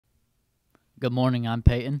Good morning, I'm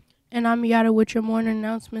Peyton. And I'm Yada with your morning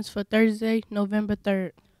announcements for Thursday, November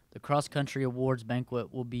 3rd. The Cross Country Awards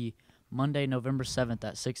banquet will be Monday, November 7th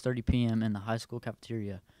at 6:30 p.m. in the high school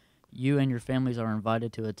cafeteria. You and your families are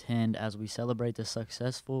invited to attend as we celebrate the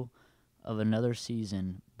successful of another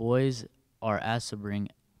season. Boys are asked to bring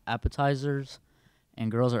appetizers,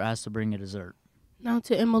 and girls are asked to bring a dessert. Now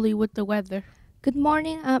to Emily with the weather. Good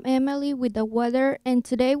morning, I'm Emily with the weather, and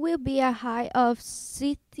today will be a high of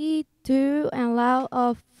 62 and low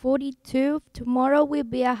of 42. Tomorrow will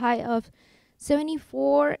be a high of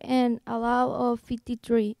 74 and a low of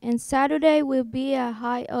 53. And Saturday will be a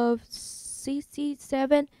high of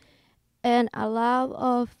 67 and a low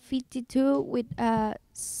of 52 with a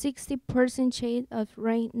 60% chance of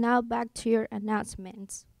rain. Now back to your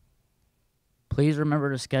announcements. Please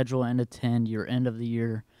remember to schedule and attend your end of the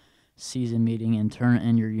year season meeting and turn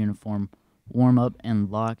in your uniform, warm up, and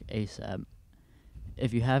lock ASAP.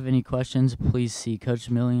 If you have any questions, please see Coach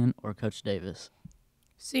Millian or Coach Davis.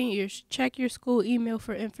 Seniors, check your school email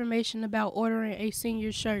for information about ordering a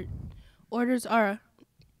senior shirt. Orders are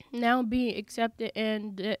now being accepted,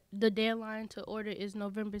 and the deadline to order is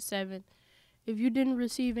November 7th. If you didn't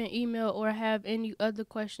receive an email or have any other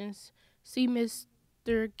questions, see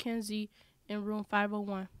Mr. Kinsey in room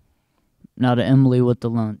 501. Now to Emily with the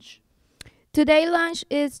lunch. Today lunch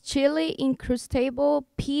is chili, incrustable,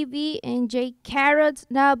 PB&J carrots.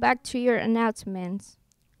 Now back to your announcements.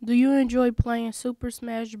 Do you enjoy playing Super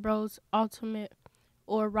Smash Bros. Ultimate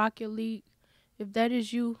or Rocket League? If that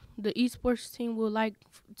is you, the esports team would like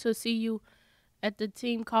to see you at the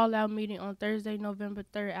team call-out meeting on Thursday, November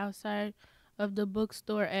 3rd outside of the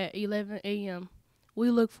bookstore at 11 a.m. We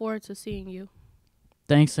look forward to seeing you.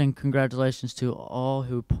 Thanks and congratulations to all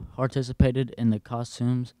who participated in the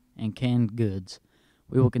costumes and canned goods.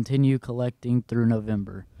 We will continue collecting through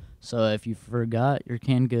November. So if you forgot your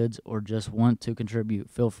canned goods or just want to contribute,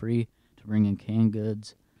 feel free to bring in canned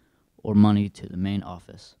goods or money to the main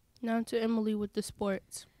office. Now to Emily with the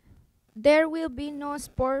sports. There will be no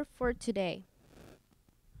sport for today.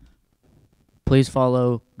 Please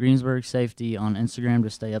follow Greensburg Safety on Instagram to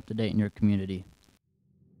stay up to date in your community.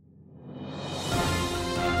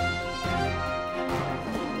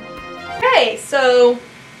 Okay, so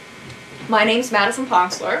my name's Madison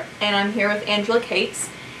Ponsler, and I'm here with Angela Cates,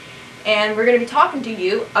 and we're going to be talking to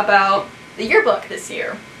you about the yearbook this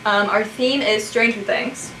year. Our theme is Stranger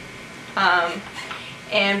Things,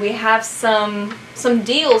 and we have some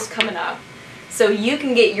deals coming up, so you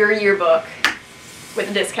can get your yearbook with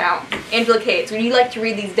a discount. Angela Cates, would you like to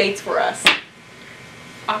read these dates for us?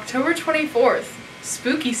 October 24th,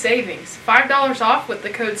 Spooky Savings, $5 off with the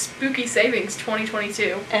code Spooky Savings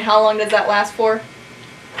 2022 And how long does that last for?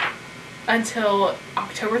 until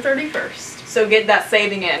October 31st. So get that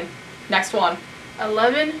saving in. Next one.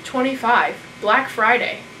 11/25, Black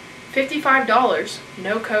Friday, $55,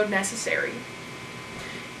 no code necessary.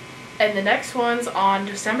 And the next one's on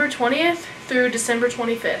December 20th through December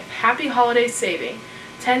 25th. Happy Holiday Saving,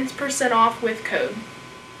 10% off with code.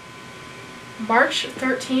 March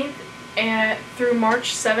 13th and through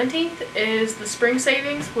March 17th is the Spring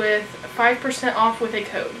Savings with 5% off with a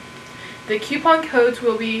code. The coupon codes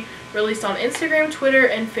will be released on Instagram, Twitter,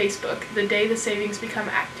 and Facebook the day the savings become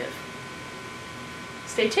active.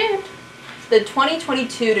 Stay tuned! The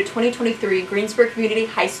 2022 to 2023 Greensburg Community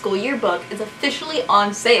High School Yearbook is officially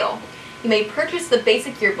on sale. You may purchase the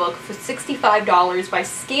basic yearbook for $65 by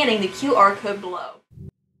scanning the QR code below.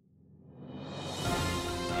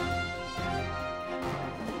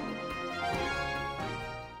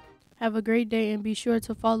 Have a great day, and be sure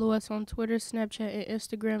to follow us on Twitter, Snapchat, and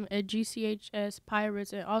Instagram at GCHS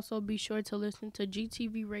Pirates, and also be sure to listen to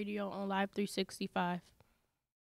GTV Radio on Live 365.